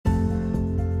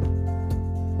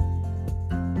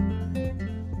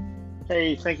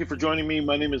Hey, thank you for joining me.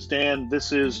 My name is Dan.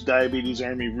 This is Diabetes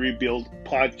Army Rebuild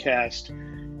Podcast,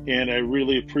 and I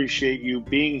really appreciate you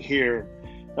being here.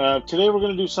 Today we're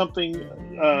going to do something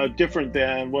different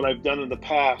than what I've done in the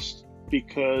past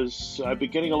because I've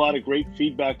been getting a lot of great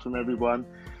feedback from everyone,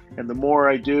 and the more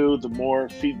I do, the more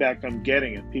feedback I'm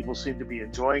getting, and people seem to be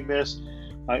enjoying this.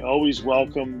 I always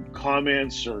welcome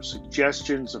comments or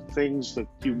suggestions of things that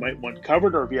you might want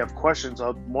covered, or if you have questions,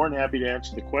 I'm more than happy to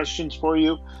answer the questions for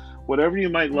you. Whatever you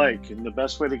might like. And the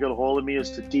best way to get a hold of me is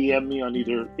to DM me on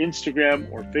either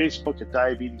Instagram or Facebook at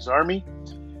Diabetes Army.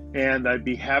 And I'd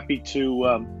be happy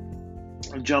to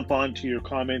jump on to your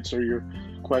comments or your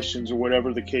questions or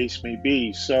whatever the case may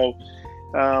be. So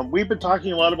we've been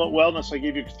talking a lot about wellness. I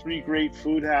gave you 3 great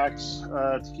food hacks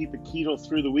to keep it keto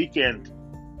through the weekend.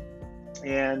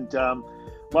 And a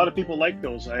lot of people like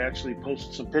those. I actually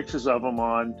posted some pictures of them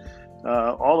on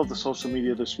all of the social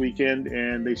media this weekend,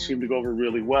 and they seem to go over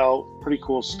really well. Pretty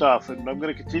cool stuff, and I'm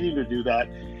going to continue to do that.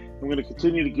 I'm going to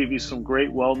continue to give you some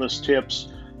great wellness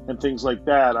tips and things like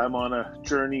that. I'm on a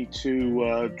journey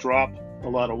to drop a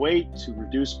lot of weight, to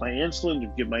reduce my insulin, to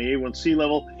get my A1C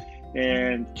level,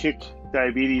 and kick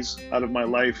diabetes out of my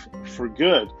life for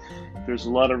good. There's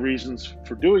a lot of reasons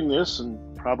for doing this,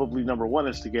 and probably number one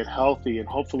is to get healthy, and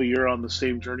hopefully you're on the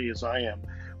same journey as I am,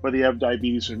 whether you have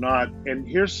diabetes or not. And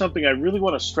here's something I really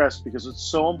want to stress because it's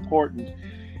so important.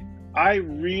 I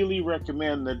really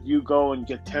recommend that you go and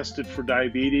get tested for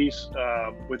diabetes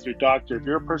with your doctor. If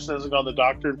you're a person that hasn't gone to the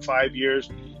doctor in 5 years,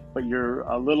 but you're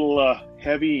a little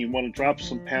heavy, you want to drop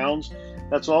some pounds,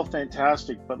 that's all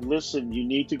fantastic. But listen, you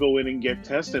need to go in and get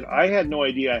tested. I had no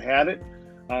idea I had it.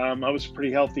 I was a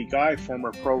pretty healthy guy,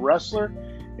 former pro wrestler.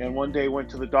 And one day went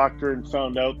to the doctor and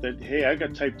found out that, hey, I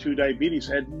got type 2 diabetes.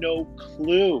 I had no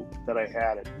clue that I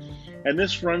had it. And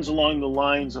this runs along the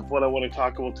lines of what I want to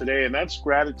talk about today, and that's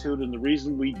gratitude and the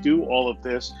reason we do all of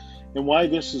this and why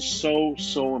this is so,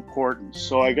 so important.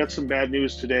 So I got some bad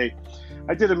news today.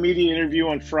 I did a media interview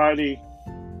on Friday,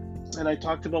 and I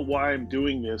talked about why I'm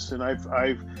doing this. And I've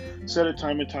said it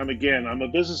time and time again. I'm a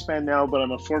businessman now, but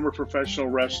I'm a former professional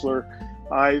wrestler.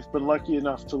 I've been lucky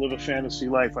enough to live a fantasy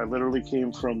life. I literally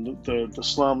came from the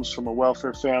slums, from a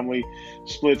welfare family,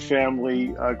 split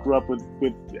family. I grew up with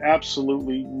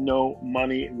absolutely no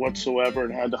money whatsoever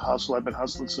and had to hustle. I've been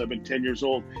hustling since I've been 10 years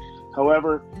old.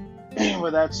 However,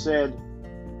 with that said,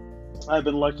 I've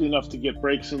been lucky enough to get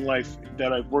breaks in life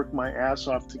that I've worked my ass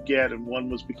off to get, and one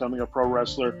was becoming a pro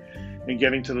wrestler and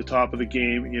getting to the top of the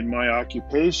game in my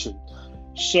occupation.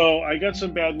 So I got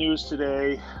some bad news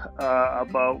today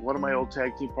about one of my old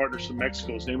tag team partners from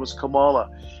Mexico. His name was Kamala.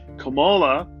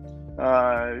 Kamala,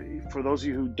 for those of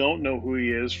you who don't know who he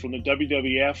is, from the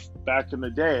WWF back in the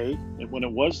day, and when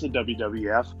it was the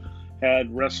WWF,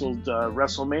 had wrestled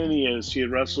WrestleManias. He had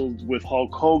wrestled with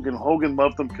Hulk Hogan. Hogan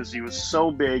loved him because he was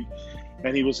so big,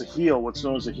 and he was a heel, what's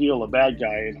known as a heel, a bad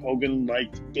guy. And Hogan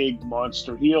liked big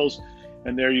monster heels.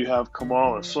 And there you have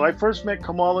Kamala. So I first met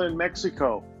Kamala in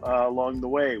Mexico along the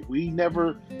way. We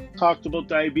never talked about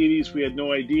diabetes. We had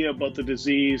no idea about the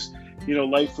disease. You know,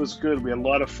 life was good. We had a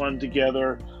lot of fun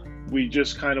together. We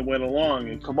just kind of went along.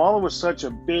 And Kamala was such a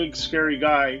big, scary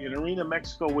guy. In Arena,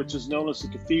 Mexico, which is known as the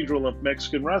Cathedral of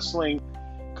Mexican Wrestling,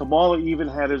 Kamala even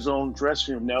had his own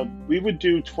dressing room. Now, we would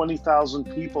do 20,000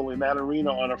 people in that arena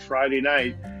on a Friday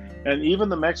night. And even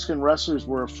the Mexican wrestlers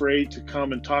were afraid to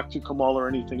come and talk to Kamala or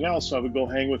anything else. So I would go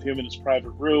hang with him in his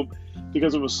private room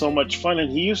because it was so much fun.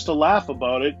 And he used to laugh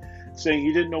about it, saying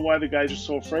he didn't know why the guys were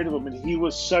so afraid of him. And he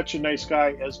was such a nice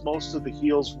guy, as most of the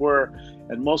heels were,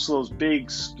 and most of those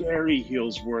big, scary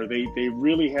heels were. They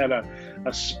really had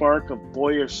a spark of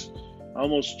boyish,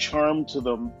 almost charm to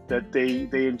them, that they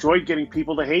enjoyed getting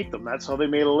people to hate them. That's how they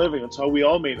made a living. That's how we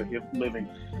all made a living.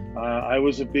 I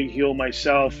was a big heel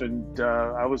myself, and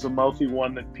I was a mouthy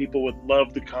one that people would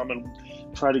love to come and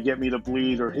try to get me to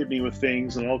bleed or hit me with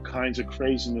things and all kinds of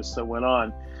craziness that went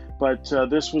on. But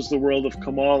this was the world of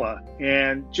Kamala,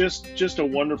 and just a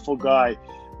wonderful guy.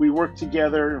 We worked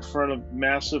together in front of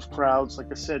massive crowds.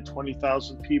 Like I said,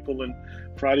 20,000 people in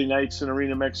Friday nights in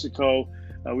Arena, Mexico.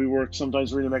 We worked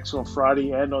sometimes Arena, Mexico on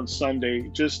Friday and on Sunday.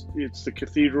 It's the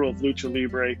Cathedral of Lucha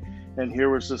Libre. And here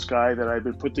was this guy that I've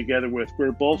been put together with.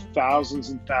 We're both thousands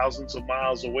and thousands of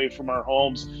miles away from our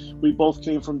homes. We both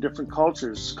came from different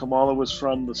cultures. Kamala was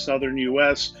from the southern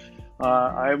U.S.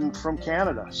 I'm from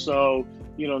Canada. So,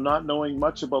 you know, not knowing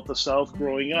much about the South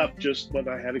growing up, just what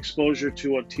I had exposure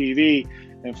to on TV,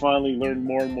 and finally learned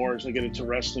more and more as I get into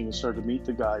wrestling and started to meet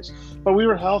the guys. But we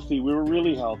were healthy. We were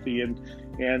really healthy. And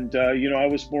you know, I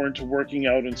was more into working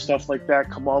out and stuff like that.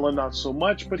 Kamala, not so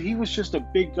much, but he was just a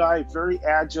big guy, very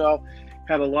agile,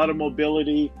 had a lot of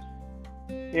mobility.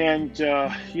 And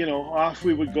off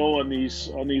we would go on these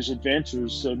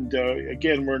adventures. And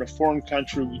again, we're in a foreign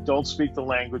country. We don't speak the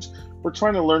language. We're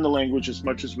trying to learn the language as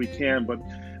much as we can, but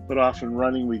off and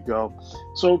running we go.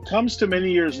 So it comes to many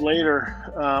years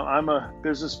later. I'm a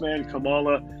businessman.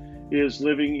 Kamala is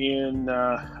living in,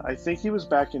 I think he was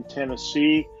back in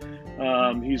Tennessee.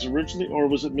 He's originally, or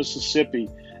was it Mississippi?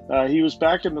 He was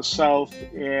back in the South,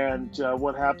 and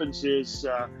what happens is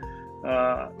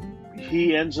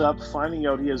he ends up finding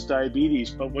out he has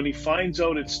diabetes. But when he finds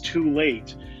out, it's too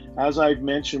late. As I've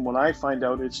mentioned, when I find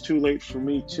out, it's too late for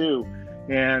me too.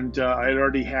 And I had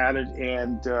already had it,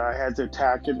 and I had to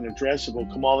attack it and address it. Well,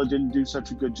 Kamala didn't do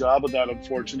such a good job of that,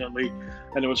 unfortunately,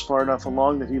 and it was far enough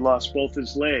along that he lost both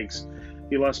his legs.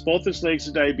 He lost both his legs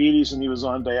to diabetes, and he was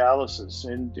on dialysis.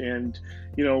 And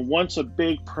once a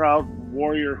big, proud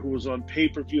warrior who was on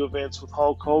pay-per-view events with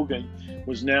Hulk Hogan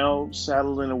was now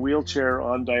saddled in a wheelchair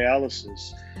on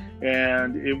dialysis.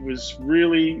 And it was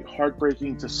really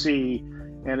heartbreaking to see.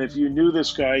 And if you knew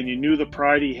this guy and you knew the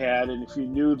pride he had, and if you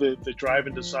knew the drive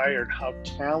and desire and how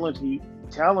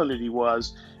talented he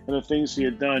was and the things he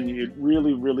had done, it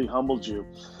really, really humbled you.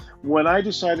 When I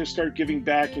decided to start giving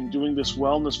back and doing this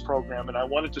wellness program, and I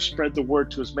wanted to spread the word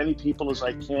to as many people as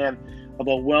I can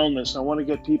about wellness, I want to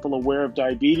get people aware of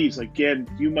diabetes. Again,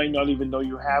 you might not even know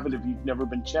you have it if you've never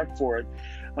been checked for it.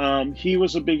 He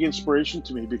was a big inspiration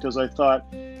to me, because I thought,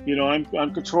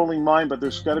 I'm controlling mine, but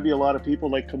there's got to be a lot of people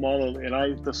like Kamala. And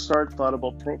I, at the start, thought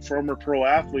about former pro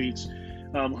athletes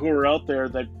who are out there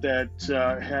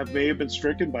that may have been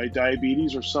stricken by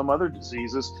diabetes or some other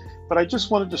diseases. But I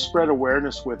just wanted to spread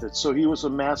awareness with it. So he was a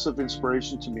massive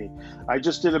inspiration to me. I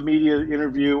just did a media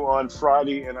interview on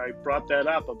Friday, and I brought that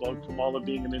up about Kamala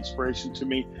being an inspiration to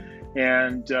me.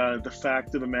 And the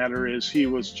fact of the matter is, he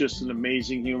was just an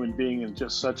amazing human being and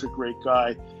just such a great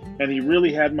guy. And he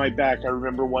really had my back. I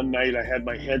remember one night I had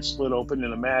my head split open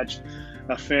in a match.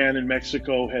 A fan in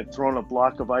Mexico had thrown a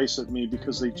block of ice at me,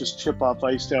 because they just chip off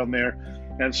ice down there,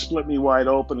 and split me wide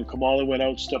open. And Kamala went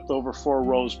out, stepped over 4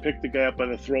 rows, picked the guy up by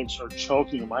the throat, and started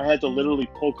choking him. I had to literally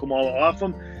pull Kamala off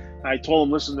him. I told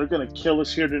him, listen, they're going to kill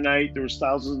us here tonight. There was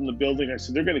thousands in the building. I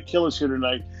said, they're going to kill us here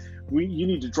tonight. You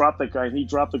need to drop that guy. And he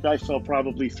dropped. The guy fell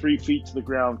probably 3 feet to the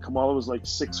ground. Kamala was like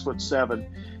 6'7",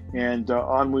 and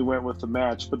on we went with the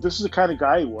match. But this is the kind of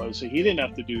guy he was. So he didn't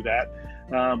have to do that.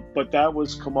 But that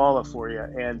was Kamala for you,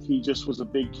 and he just was a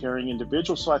big, caring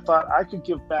individual. So I thought I could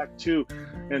give back too,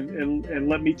 and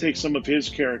let me take some of his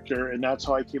character, and that's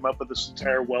how I came up with this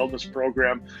entire wellness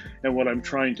program and what I'm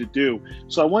trying to do.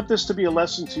 So I want this to be a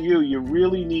lesson to you. You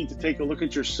really need to take a look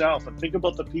at yourself and think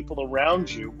about the people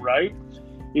around you, right?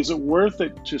 Is it worth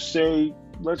it to say,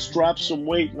 let's drop some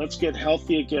weight, let's get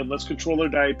healthy again, let's control our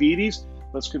diabetes,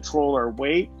 let's control our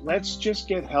weight, let's just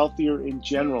get healthier in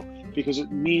general, because it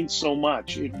means so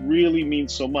much. It really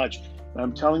means so much. And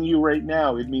I'm telling you right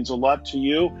now, it means a lot to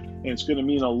you, and it's going to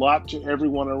mean a lot to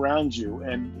everyone around you.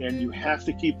 And you have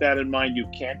to keep that in mind. You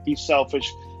can't be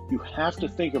selfish. You have to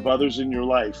think of others in your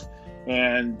life.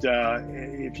 And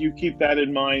if you keep that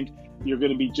in mind, you're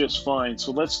going to be just fine.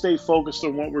 So let's stay focused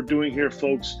on what we're doing here,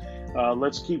 folks.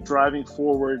 Let's keep driving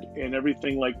forward and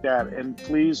everything like that. And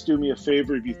please do me a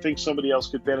favor, if you think somebody else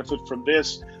could benefit from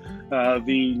this,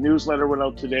 the newsletter went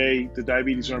out today, the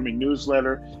Diabetes Army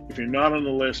newsletter. If you're not on the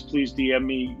list, please DM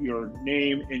me your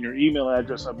name and your email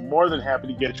address. I'm more than happy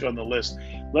to get you on the list.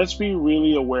 Let's be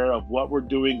really aware of what we're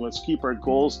doing. Let's keep our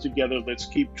goals together. Let's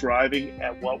keep driving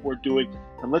at what we're doing.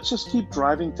 And let's just keep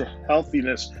driving to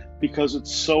healthiness, because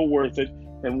it's so worth it.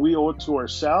 And we owe it to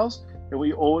ourselves, and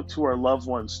we owe it to our loved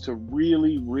ones to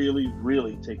really, really,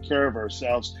 really take care of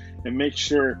ourselves and make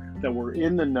sure that we're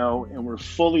in the know and we're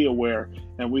fully aware,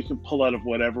 and we can pull out of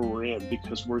whatever we're in,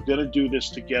 because we're going to do this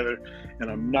together,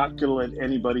 and I'm not going to let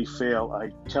anybody fail.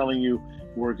 I'm telling you,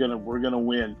 we're going to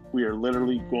win. We are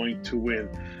literally going to win.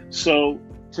 So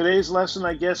today's lesson,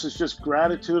 I guess, is just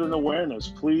gratitude and awareness.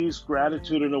 Please,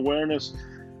 gratitude and awareness.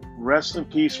 Rest in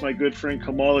peace, my good friend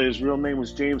Kamala. His real name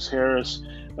was James Harris.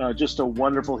 Just a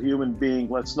wonderful human being.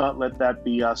 Let's not let that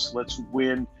be us. Let's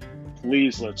win.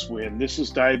 Please, let's win. This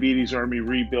is Diabetes Army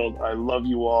Rebuild. I love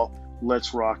you all.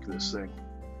 Let's rock this thing.